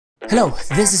Hello,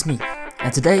 this is me,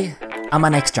 and today I'm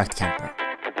an extract camper.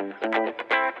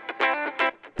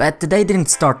 But the day didn't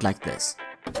start like this.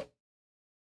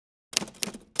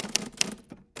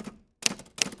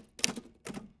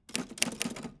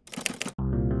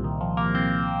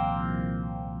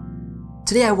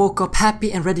 Today I woke up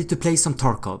happy and ready to play some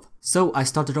Tarkov. So I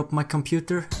started up my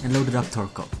computer and loaded up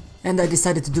Tarkov. And I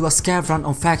decided to do a scav run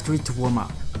on factory to warm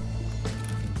up.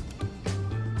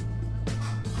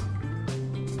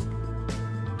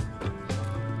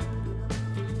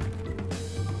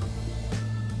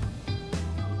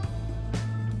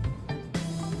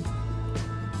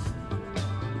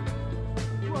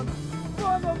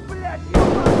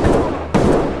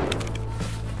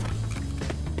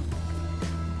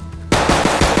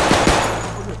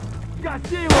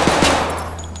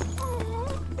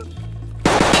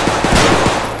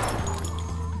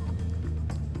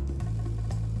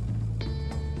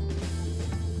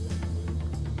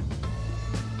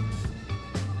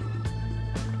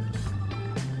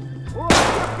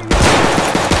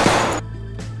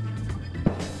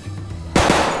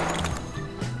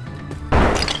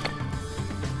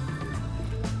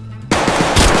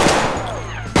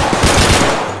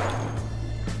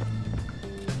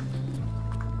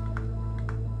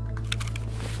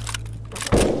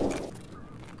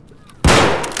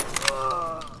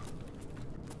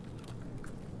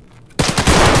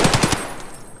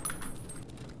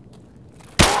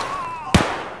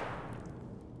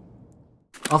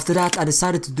 After that, I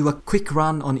decided to do a quick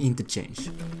run on interchange.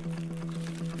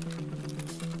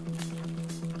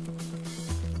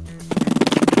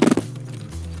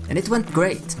 And it went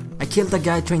great. I killed a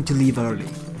guy trying to leave early.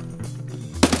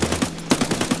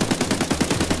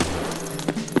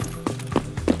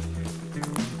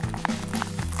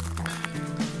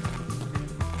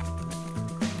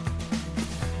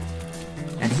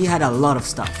 And he had a lot of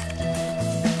stuff.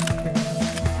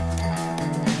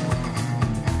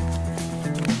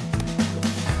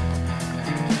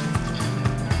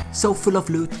 So full of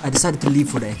loot, I decided to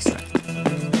leave for the extract.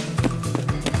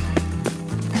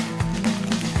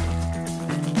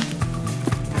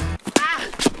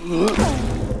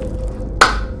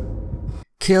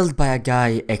 Killed by a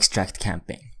guy extract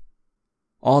camping.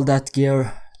 All that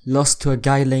gear lost to a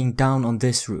guy laying down on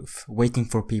this roof, waiting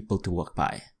for people to walk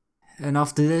by. And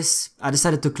after this, I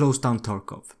decided to close down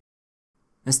Tarkov.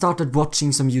 And started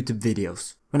watching some YouTube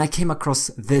videos, when I came across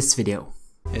this video.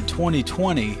 In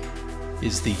 2020,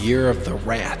 is the year of the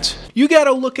rat. You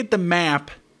gotta look at the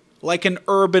map like an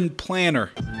urban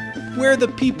planner. Where are the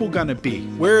people gonna be?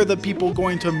 Where are the people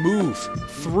going to move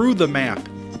through the map?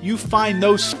 You find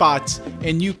those spots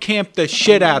and you camp the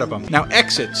shit out of them. Now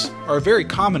exits are a very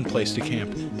common place to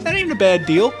camp. That ain't a bad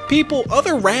deal. People,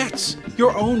 other rats,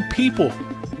 your own people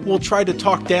will try to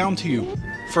talk down to you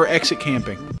for exit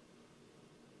camping.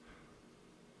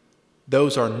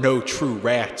 Those are no true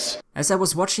rats. As I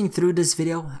was watching through this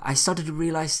video, I started to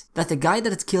realize that the guy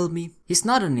that had killed me, he's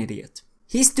not an idiot.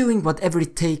 He's doing whatever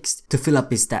it takes to fill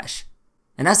up his stash.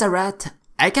 And as a rat,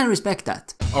 I can respect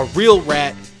that. A real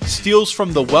rat steals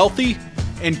from the wealthy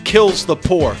and kills the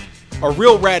poor. A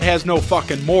real rat has no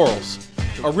fucking morals.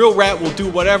 A real rat will do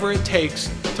whatever it takes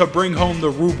to bring home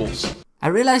the rubles. I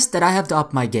realized that I have to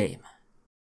up my game.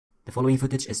 The following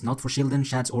footage is not for children,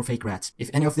 chads or fake rats. If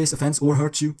any of this offends or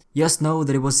hurts you, just know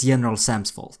that it was General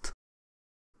Sam's fault.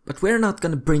 But we're not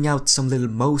gonna bring out some little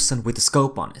Mosin with a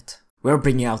scope on it. We're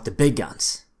bringing out the big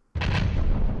guns.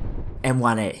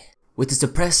 M1A. With the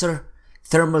suppressor,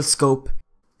 thermal scope,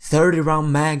 30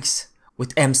 round mags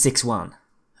with M61.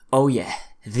 Oh yeah,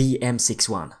 the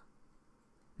M61.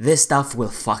 This stuff will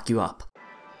fuck you up.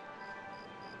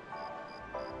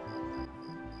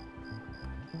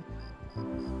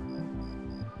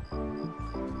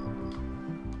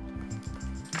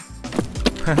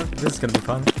 This is gonna be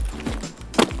fun.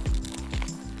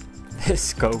 This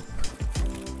scope.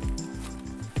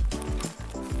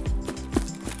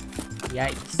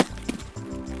 Yikes.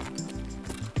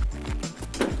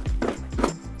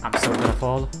 I'm so gonna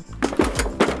fall.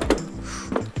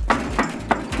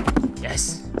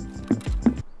 Yes.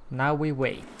 Now we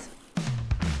wait.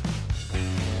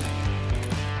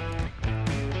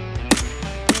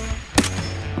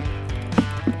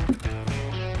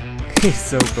 He's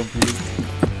so confused.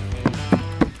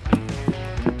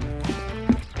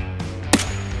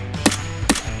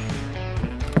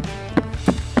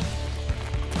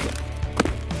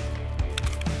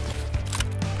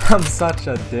 I'm such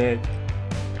a dick.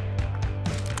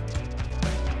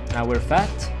 Now we're fat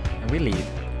and we leave.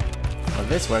 Well,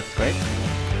 this worked great.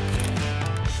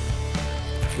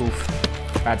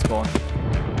 Oof. Bad spawn.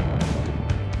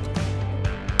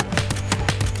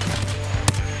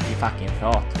 We fucking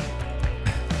thought.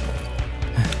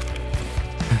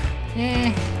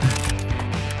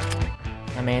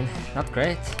 I mean, not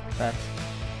great, but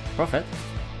profit.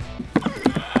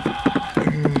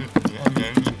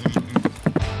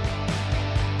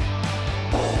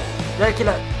 Jag är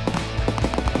kille!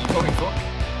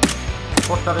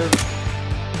 Borta vid.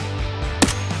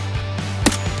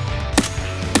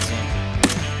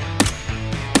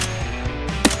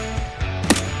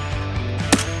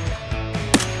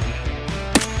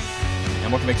 Jag är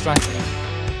borta vid extract.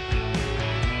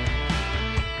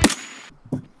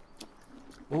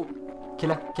 Oh,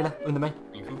 kille, under mig.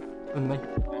 Info. Under mig.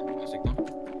 Ursäkta.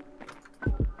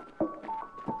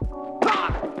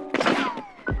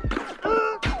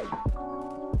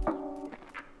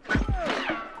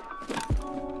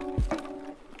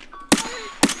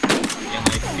 Ena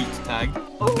är fit tag.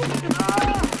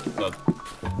 Död.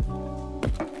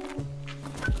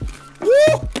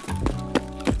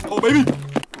 Oh baby!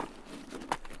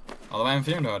 Ja, det var en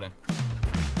fiende hörde.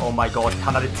 Oh my god,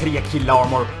 han hade 3 kill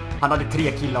armor. Han hade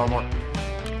 3 kill armor.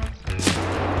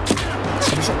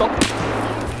 Du shot up.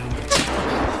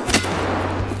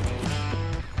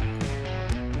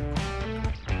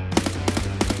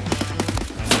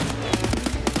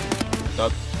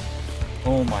 Död.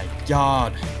 Oh my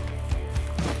god.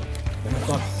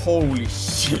 Holy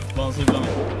shit, vad han sitter med.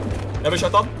 Jag vill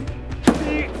köta.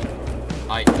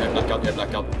 Nej, jag är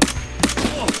blackad.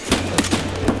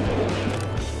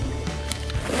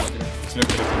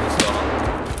 Sluta det, du måste göra.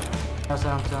 Jag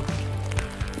ser inte.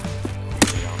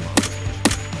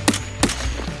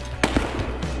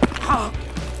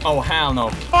 Oh hell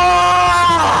no.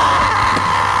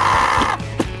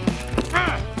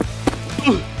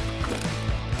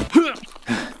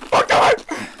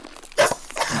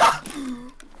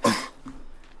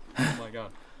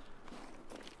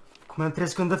 Kom igen, 3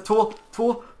 sekunder. 2,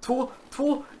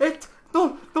 1,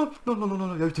 0.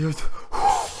 Jag är ute.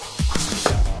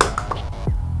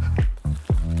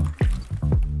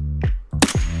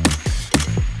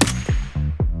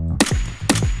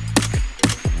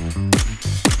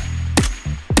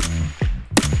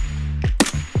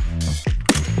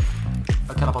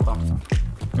 Jag kallar pattan.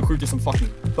 De skjuter som fucking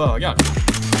bögar.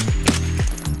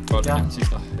 Början,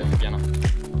 sista. Jag fick gärna.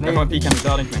 Jag kommer pika, du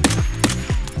dödar inte mig.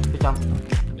 Pikan.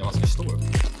 Ja, man ska stå upp.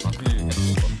 Man ska ju helt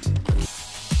stå.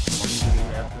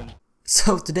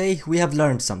 So today we have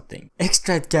learned something.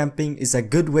 Extract camping is a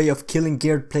good way of killing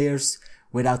geared players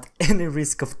without any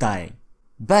risk of dying.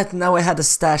 But now I had a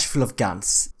stash full of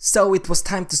guns, so it was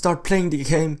time to start playing the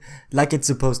game like it's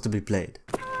supposed to be played.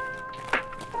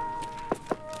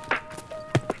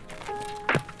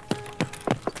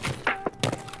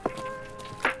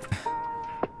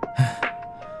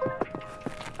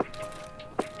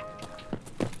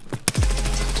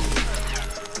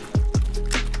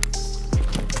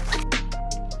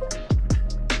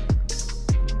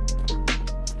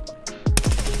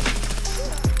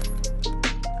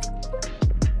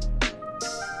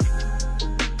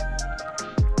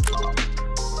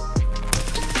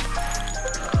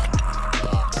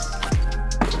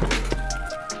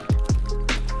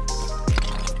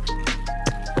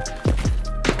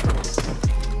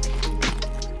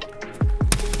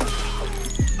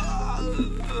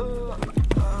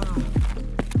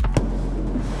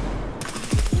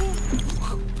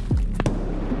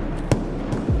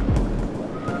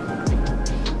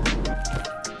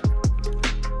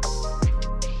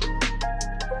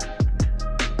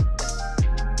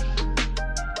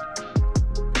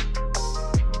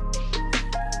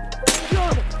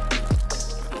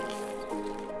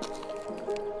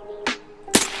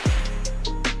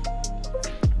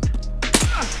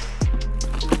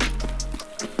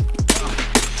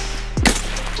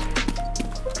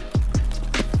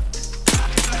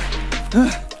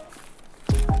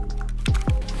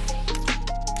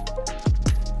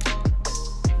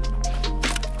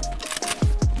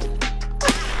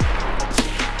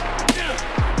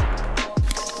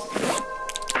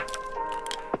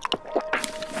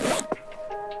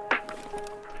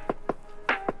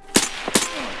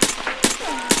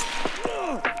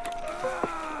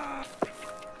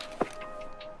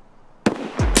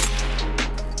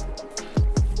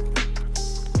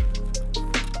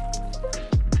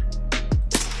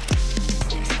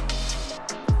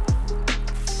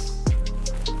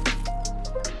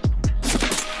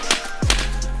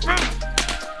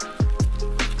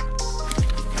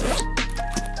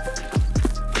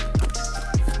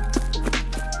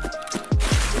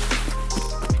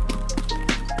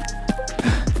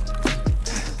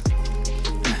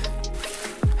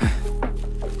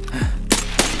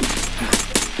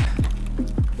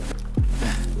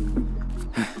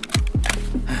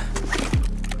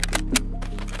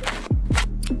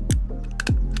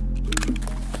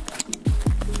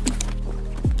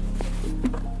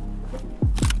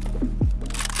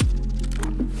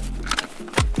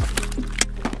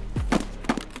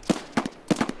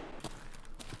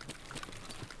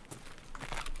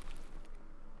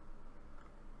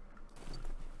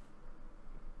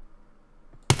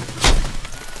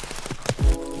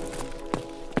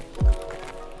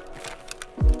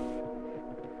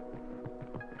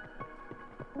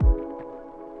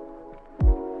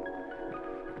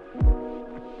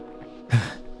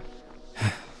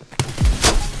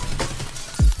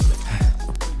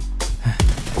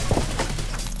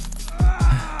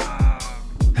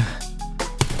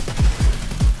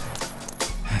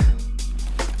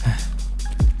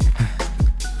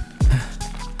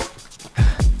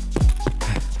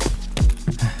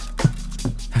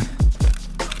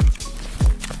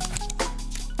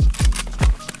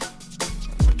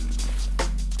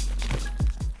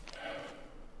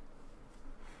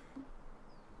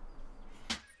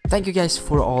 Thank you guys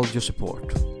for all your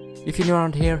support. If you're new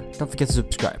around here, don't forget to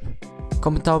subscribe.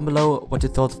 Comment down below what you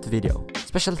thought of the video.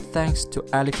 Special thanks to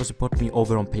Ali for supporting me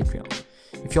over on Patreon.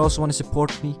 If you also want to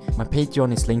support me, my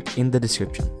Patreon is linked in the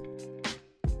description.